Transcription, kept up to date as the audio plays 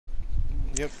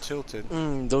Yep, tilted.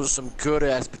 Those are some good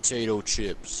ass potato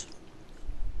chips.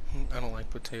 I don't like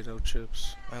potato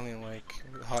chips. I only like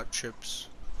hot chips.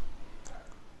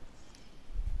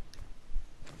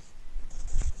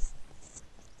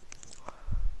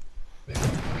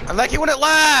 I like it when it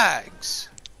lags!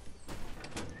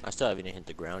 I still haven't hit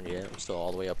the ground yet. I'm still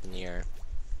all the way up in the air.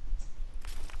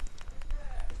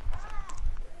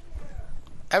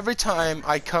 Every time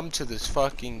I come to this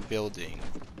fucking building.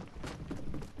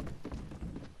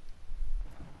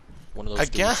 One of those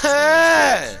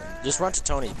Again! Just run to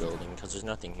Tony's building, because there's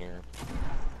nothing here.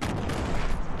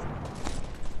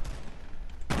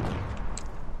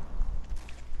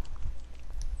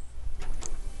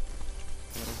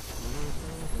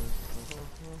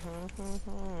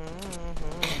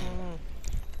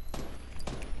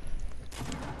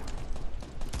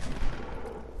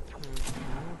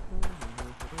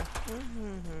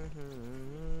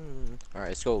 Alright,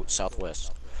 let's go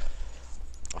southwest.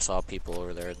 I saw people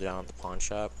over there down at the pawn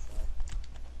shop.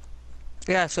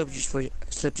 Yeah, slip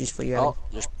juice for you. Oh,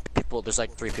 there's people. There's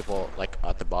like 3 people like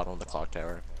at the bottom of the clock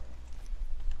tower.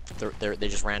 They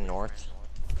just ran north.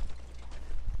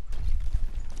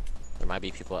 There might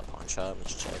be people at pawn shop.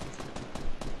 Let's check.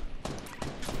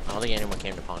 I don't think anyone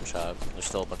came to pawn shop. There's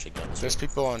still a bunch of guns. There's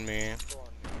people on me.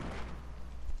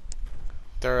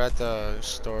 They're at the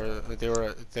store.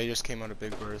 They just came out of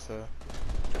Big Bertha.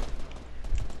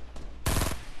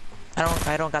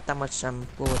 I don't got that much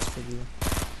bullets for you.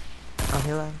 I'm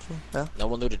here actually. Oh. No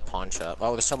one looted pawn shop.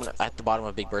 Oh, there's someone at the bottom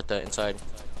of Big Bertha inside.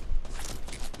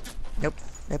 Nope.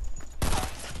 They're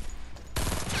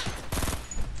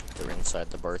inside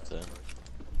the Bertha.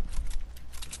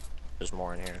 There's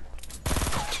more in here.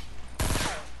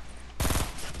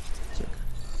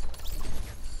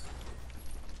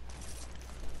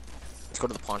 Let's go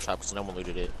to the pawn shop because no one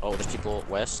looted it. Oh, there's people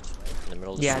west in the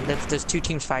middle of the street. There's 2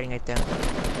 teams fighting right there.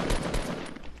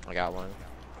 I got one.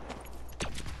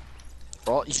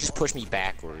 Oh, you just pushed me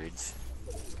backwards.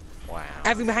 Wow.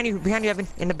 Evan, behind you, Evan,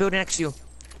 in the building next to you.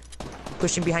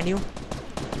 Pushing behind you.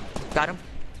 Got him.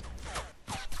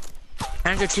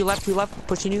 Andrew, to your left,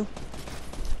 pushing you.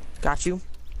 Got you.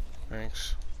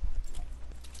 Thanks.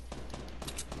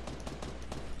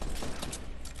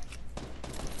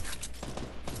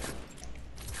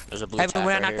 There's a blue Evan, tag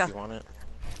where I right here knocked if you want it.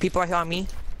 People are here on me.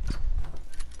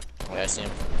 Oh, yeah, I see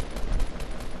him.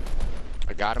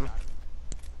 I got him.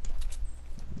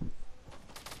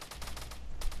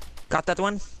 Got that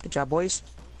one. Good job, boys.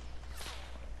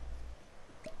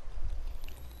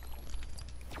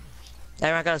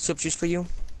 Evan, I got a soup juice for you.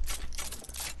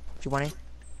 If you want it.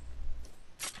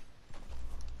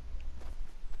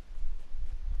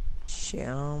 Shit,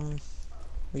 where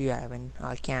you at, Evan? Oh,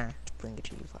 I can't bring it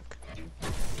to you, fuck.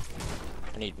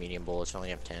 I need medium bullets. I only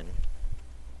have 10.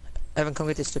 Evan, come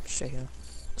get this soup juice right here.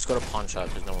 Let's go to pawn shop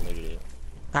because no one looted it.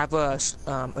 I have a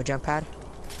jump pad.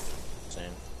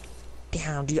 Same.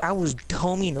 Damn, dude, I was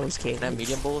doming those kids. Can I have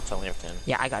medium bullets? I only have 10.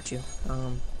 Yeah, I got you.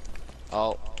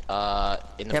 Oh,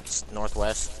 in the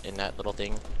northwest, in that little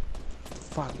thing.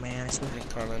 Fuck, man. I swear.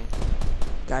 Coming.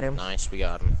 Got him. Nice, we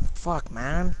got him. Fuck,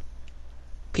 man.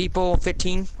 People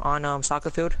 15 on soccer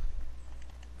field.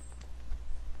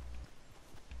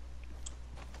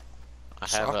 I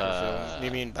have field.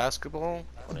 You mean basketball?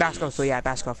 Basketball field, yeah,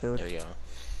 basketball field. There we go.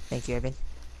 Thank you, Evan.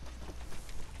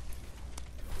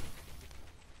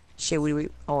 Shit,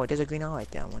 oh, there's a green all right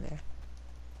down one there.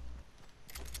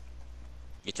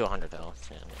 Get to 100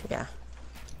 health. Yeah.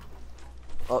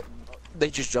 Oh, they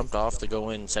just jumped off to go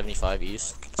in 75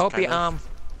 east. Oh,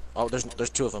 Oh, there's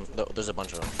 2 of them. There's a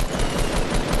bunch of them.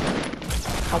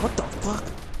 Oh, what the fuck?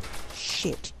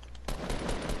 Shit.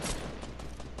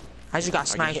 I just got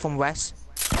sniped from west.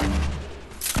 Come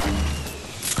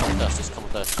with us, just come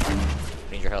with us.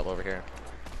 We need your help over here.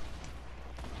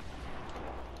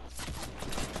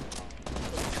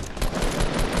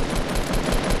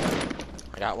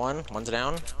 I got one. One's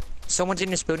down. Someone's in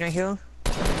this building right here.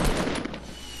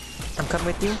 I'm coming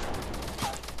with you.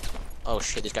 Oh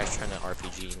shit, this guy's trying to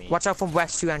RPG me. Watch out from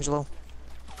west too, Angelo.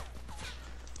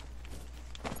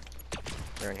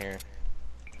 They're in here.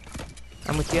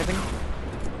 I'm with you, Evan.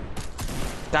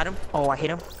 Got him. Oh, I hit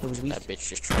him. It was weak. That bitch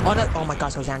just trying Oh, no. Oh my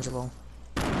gosh, that was Angelo.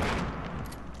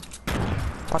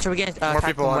 Watch out again. More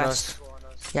people from on west. us.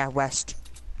 Yeah, west.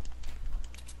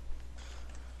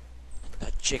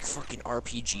 That chick fucking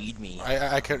RPG'd me.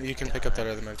 You can pick up that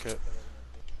other medkit.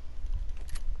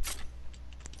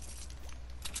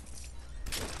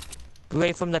 Be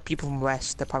ready from the people from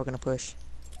west. They're probably gonna push.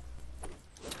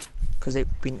 Cause they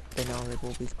know they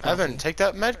will be. Evan, take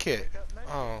that medkit.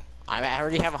 Oh. I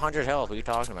already have 100 health. What are you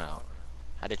talking about?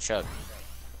 Had to chug.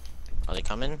 Are they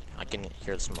coming? I can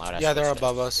hear some loud ass Yeah, they're footsteps.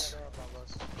 above us.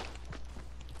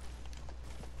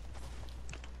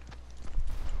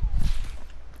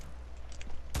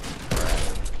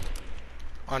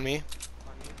 On me.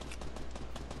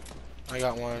 I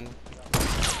got one.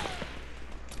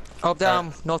 Oh, the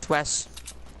Alright. northwest.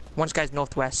 One guy's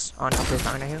northwest on top of the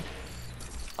mountain right here.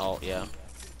 Oh, yeah.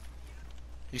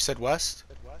 You said west?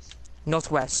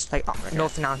 Northwest, like Right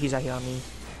north now. He's out here on me.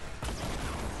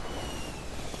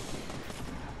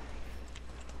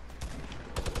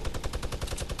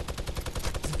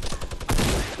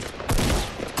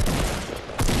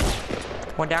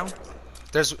 One down.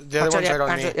 There's the other one's Yep, right on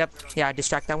me. Angela, yep. Yeah,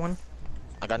 distract that one.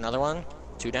 I got another one.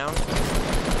 2 down.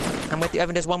 I'm with you,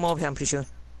 Evan. There's one more over here, I'm pretty sure.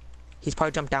 He's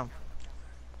probably jumped down.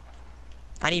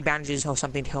 I need bandages or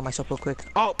something to heal myself real quick.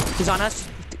 Oh, he's on us.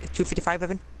 255,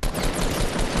 Evan.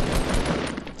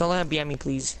 Don't let him be on me,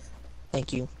 please.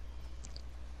 Thank you.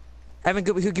 Evan,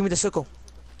 give me the circle.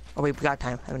 Oh wait, we got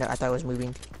time. I thought I was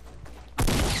moving.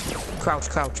 Crouch,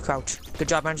 crouch, crouch. Good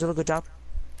job, Angela. Good job.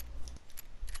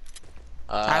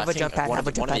 I have a think jump pad, One, I have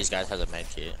a jump one of pad. these guys has a med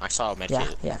kit. I saw a med Yeah,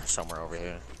 kit yeah. somewhere over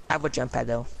here. I have a jump pad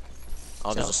though.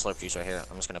 Oh, there's a So- slurp juice right here.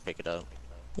 I'm just gonna pick it up.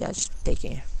 Yeah, just take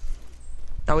it.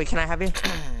 Oh wait, can I have it?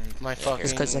 My Yeah,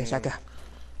 Just cause it's like fucking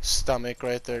a... stomach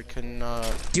right there cannot.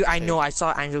 Dude, I know. take- I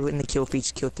saw Angela in the kill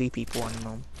feeds kill 3 people on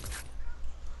them.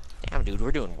 Damn, dude,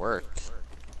 we're doing work.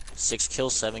 6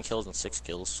 kills, 7 kills, and 6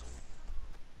 kills.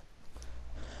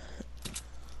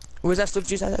 Where's that slip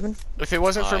juice at, Evan? If it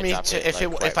wasn't for I me, dropped it, if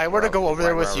like, I were to go over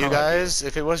there with right you around guys,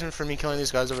 if it wasn't for me killing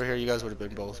these guys over here, you guys would have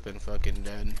been both been fucking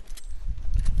dead.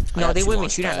 No, got they 2 wouldn't be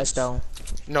launch shooting at us pads. though.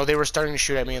 No, they were starting to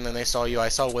shoot at me, and then they saw you. I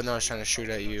saw when I was trying to shoot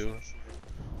at you.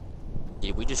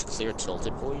 Did we just clear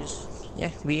tilted, boys?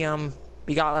 Yeah, we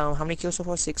got how many kills so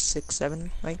far? 6,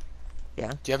 7, right?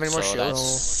 Yeah. Do you have any more So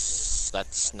shields?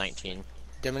 that's 19. Do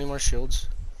you have any more shields?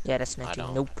 Yeah, that's I 19.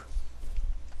 don't. Nope.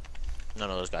 None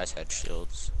of those guys had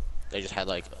shields. They just had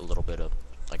like a little bit of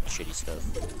like shitty stuff.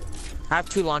 I have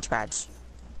 2 launch pads.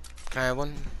 Can I have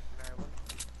one?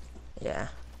 Yeah.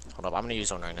 Hold up, I'm gonna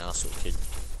use one right now so we could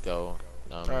go.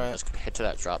 Alright. Let's head to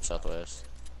that drop southwest.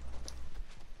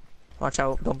 Watch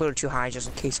out. Don't build it too high just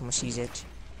in case someone sees it.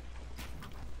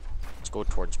 Let's go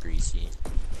towards Greasy.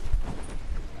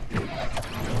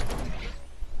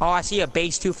 Oh, I see a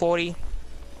base 240.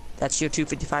 That's your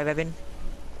 255, Evan.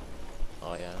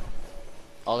 Oh yeah.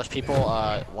 Oh, there's people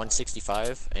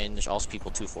 165 and there's also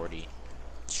people 240.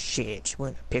 Shit, we're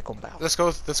in a pickle bout. Let's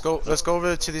go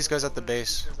over to these guys at the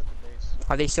base.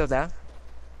 Are they still there?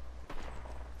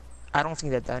 I don't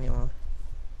think they're there anymore.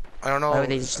 I don't know. Why would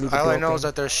they just leave the All door I know open? is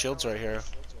that there's shields right here.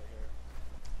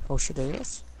 Oh shit, there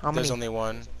is? How many? There's only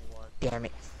one. Damn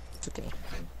it. It's okay.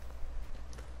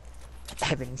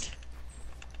 Evan.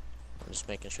 I'm just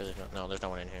making sure there's no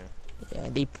one in here. Yeah,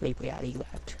 they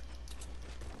left.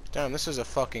 Damn, this is a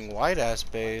fucking white ass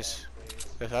base.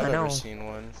 If I've I know. ever seen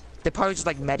one. They're probably just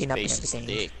like medding up and Base is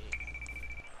everything. thick.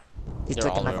 He's They're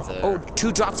taking all like, over there. oh,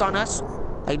 2 drops on us.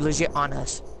 Like legit on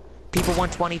us. People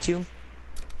 122.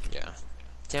 Yeah.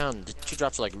 Damn, the 2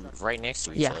 drops are like right next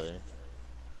to each Yeah. other.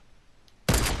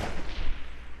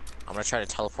 I'm gonna try to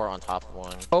teleport on top of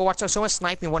one. Oh, watch out, someone's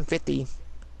sniping 150.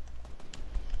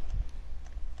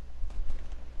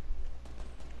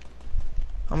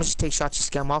 I'm gonna just take shots to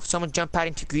scare him off. Someone jump pad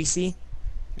into Greasy.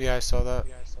 Yeah, I saw that.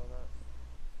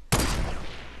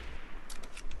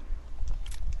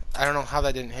 I don't know how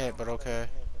that didn't hit, but okay.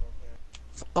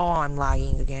 Oh, I'm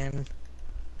lagging again.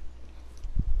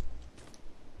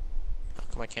 How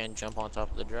come I can't jump on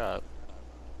top of the drop?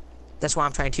 That's what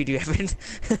I'm trying to do, Evan.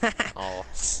 Oh.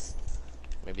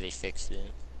 Maybe they fixed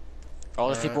it. Oh,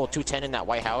 there's people 210 in that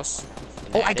White House.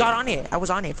 in the Oh, I got attic. on it. I was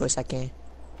on it for a second.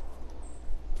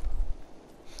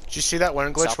 Did you see that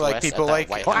one glitch where like Southwest people at that like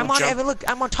White Oh, I'm on jump- Evan. Look,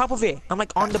 I'm on top of it. I'm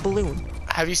like on the balloon.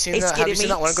 Have you seen It's that? Have you getting seen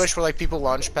that one me. glitch where like people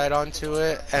launch pad onto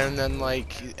it and then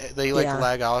like they like Yeah.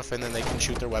 lag off and then they can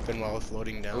shoot their weapon while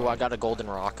floating down? Ooh, I got a golden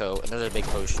Rocco, and there's a big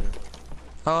potion.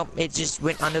 Oh, it just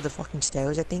went under the fucking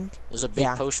stairs, I think. There's a big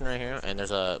Yeah. potion right here, and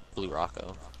there's a blue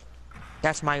Rocco.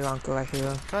 That's my uncle right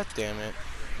here. God damn it!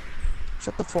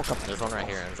 Shut the fuck up. There's one right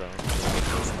here, Enzo. There's a big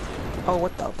potion too. Oh,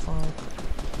 what the fuck?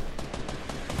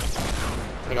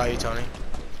 I got you, Tony.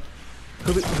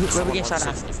 Where we getting shot at?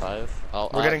 165. Oh,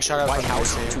 We're getting shot at White from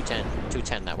House, DC. 210.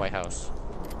 210, that White House.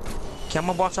 Okay, I'm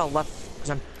gonna watch out left. Cause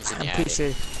It's in I'm the pretty attic.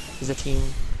 sure there's a team.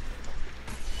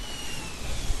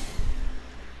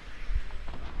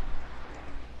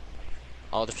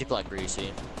 Oh, there's people at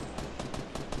Greasy.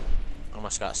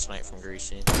 Almost got sniped from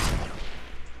Greasy.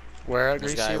 Where at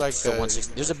This Greasy? guy, Like so the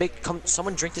 160. There's a big.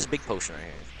 Someone drink this big potion right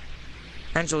here.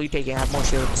 Angelo, you take it. I have more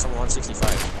shield. Someone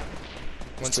 165.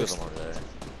 There's two of them over there.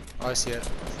 Oh, I see it.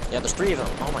 Yeah, there's three of them.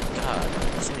 Oh my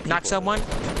god. So many Knock people someone. over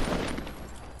there.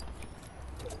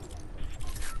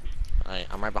 Alright,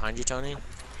 I'm right behind you, Tony.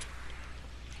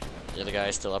 The other guy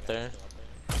is still up there.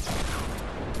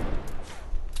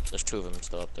 There's two of them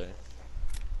still up there.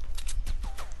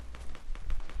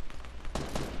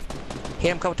 Hit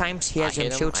him a couple times. He has I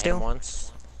him hit shield I hit still. him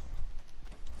once.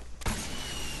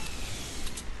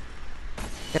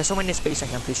 There's someone in this base, I'm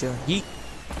pretty sure. Yeet.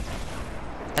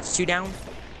 That's two down.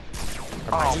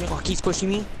 Behind Oh, you. fuck, he's pushing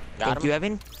me. Got Thank him. you,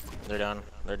 Evan. They're done.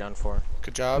 They're done for.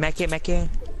 Good job. Mech it.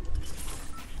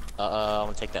 I'm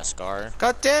gonna take that scar.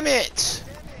 God damn it!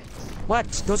 What?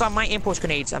 Those are my impulse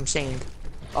grenades, I'm saying.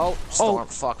 Oh, storm.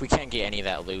 Fuck, we can't get any of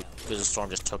that loot because the storm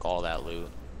just took all that loot.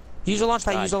 Use the launch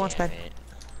pad, God use the launch damn pad.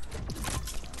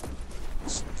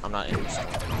 it. I'm not in the storm.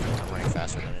 I'm running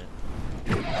faster than it.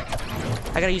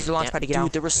 I gotta use the launch Yeah, pad to get dude,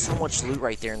 out. there was so much loot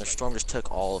right there, and the storm just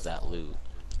took all of that loot.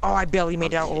 Oh, I barely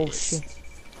made it I'm out. Oh, pissed. shit.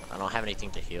 I don't have anything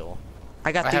to heal.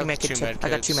 I got I three have mech two kits. med I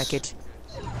got two kits. mech kits.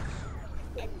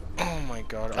 Oh my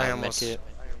god, Got I a almost. medkit.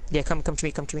 Yeah, come to me.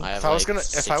 If I was gonna,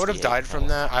 if I would have died from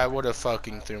that, I would have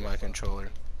fucking threw my controller.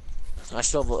 I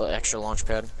still have an extra launch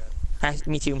pad.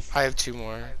 Me too. I have two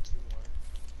more.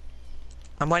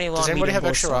 I'm running along. Does anybody have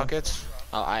medium extra bull, so- rockets?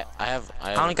 Oh, I have.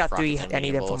 I only got three. rockets and I need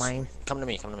medium them for bullets. mine. Come to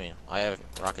me. I have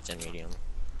rockets and medium.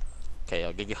 Okay,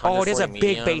 I'll give you. Oh, there's a 140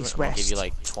 big medium, base and I'll give you west.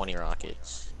 like 20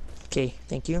 rockets. Okay,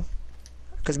 thank you.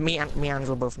 Cause me and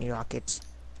Angelo both need rockets.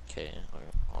 Okay,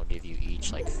 I'll give you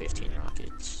each like 15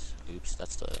 rockets. Oops,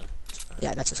 that's the.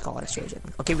 Yeah, that's a skull. That's strange.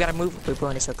 Okay, we gotta move. We're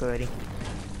pulling this circle already.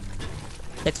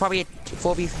 It's probably a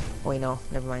 4v. Oh, wait, no,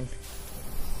 never mind.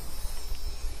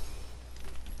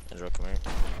 Andrew, come here.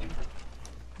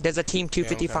 There's a team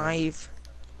 255.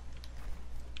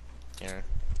 Here.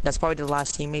 That's probably the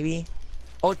last team, maybe.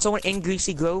 Oh, it's someone in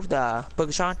Greasy Grove, the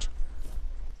booger shot.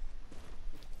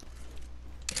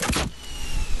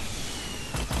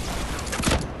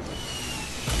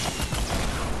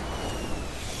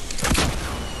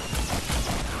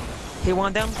 Hit one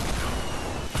of them.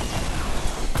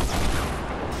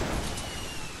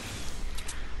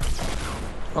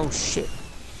 Oh shit.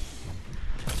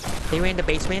 They were in the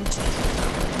basement.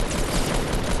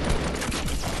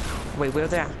 Wait, where are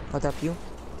they at? What's up, you?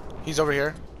 He's over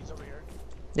here.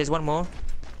 There's one more.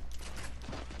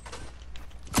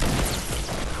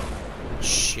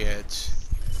 Shit.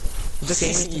 It's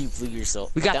okay. You blew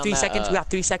yourself. We got Down 3 that, seconds. We got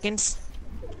 3 seconds.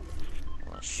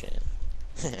 Oh shit.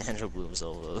 Andrew blew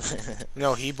himself up.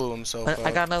 No, he blew himself up.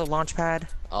 I got another launch pad.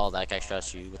 Oh, that guy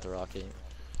shot you with the rocket.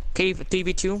 Okay,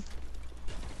 3v2.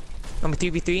 Number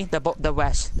 3v3. The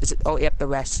west. Is it? Oh, yep, the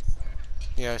west.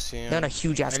 Yeah, I see him. They're in a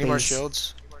huge ass Any more base.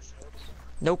 shields?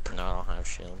 Nope. No, I don't have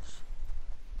shields.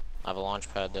 I have a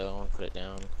launch pad though. I'll put it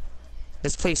down.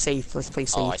 Let's play safe. Let's play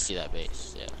safe. Oh, I see that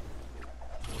base. Yeah.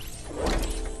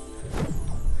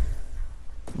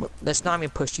 Let's not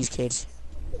even push these kids.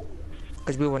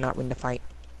 Because we will not win the fight.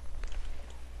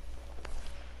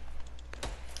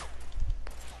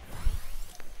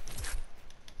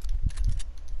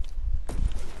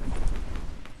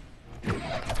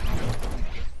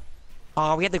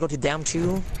 Oh, we have to go to them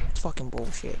too? It's fucking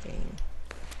bullshit, man.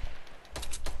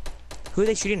 Who are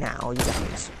they shooting now, you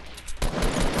guys? I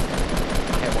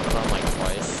hit one of them like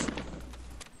twice.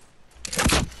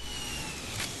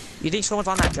 You think someone's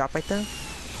on that drop right there?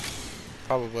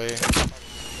 Probably.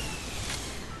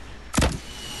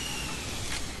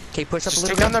 Okay, push up Just a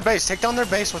little take down bit. their base. Take down their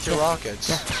base with your rockets.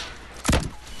 Yeah.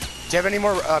 Do you have any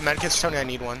more medkits, Tony? I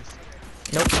need one.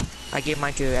 Nope. I gave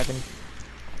mine to Evan.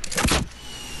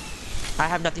 I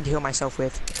have nothing to heal myself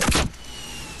with.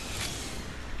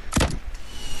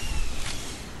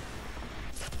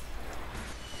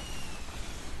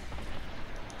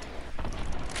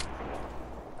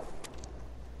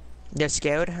 They're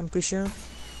scared, I'm pretty sure.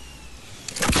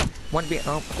 One be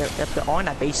oh, they're on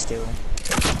that base still.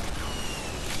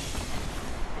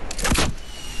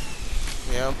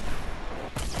 Yep.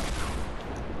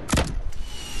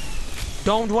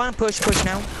 Don't run, push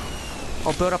now.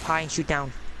 Or build up high and shoot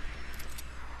down.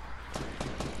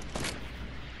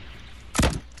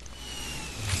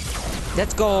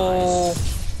 Let's go.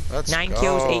 Let's 9 go.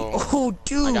 kills, 8. Oh,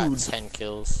 I got dude. 10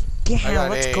 kills. Damn,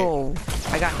 got let's 8. go.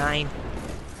 I got 9.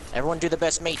 Everyone do the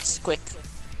best mates, quick.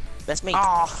 Best mate.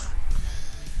 Oh.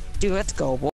 Dude, let's go, boy.